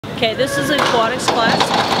Okay, this is an aquatics class.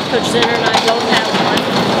 Coach Zinner and I both have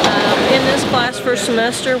one. In this class, first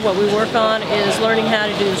semester, what we work on is learning how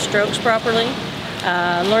to do the strokes properly,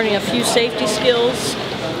 learning a few safety skills,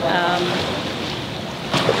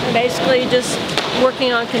 basically just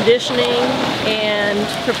working on conditioning and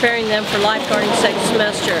preparing them for lifeguarding second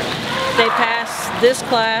semester. They pass this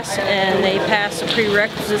class and they pass the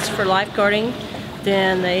prerequisites for lifeguarding,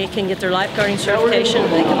 then they can get their lifeguarding certification.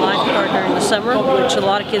 They can lifeguard during the summer, which a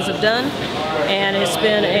lot of kids have done, and it's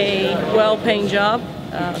been a well-paying job.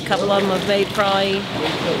 A couple of them have made probably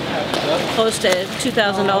close to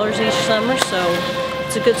 $2,000 each summer, so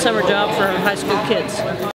it's a good summer job for high school kids.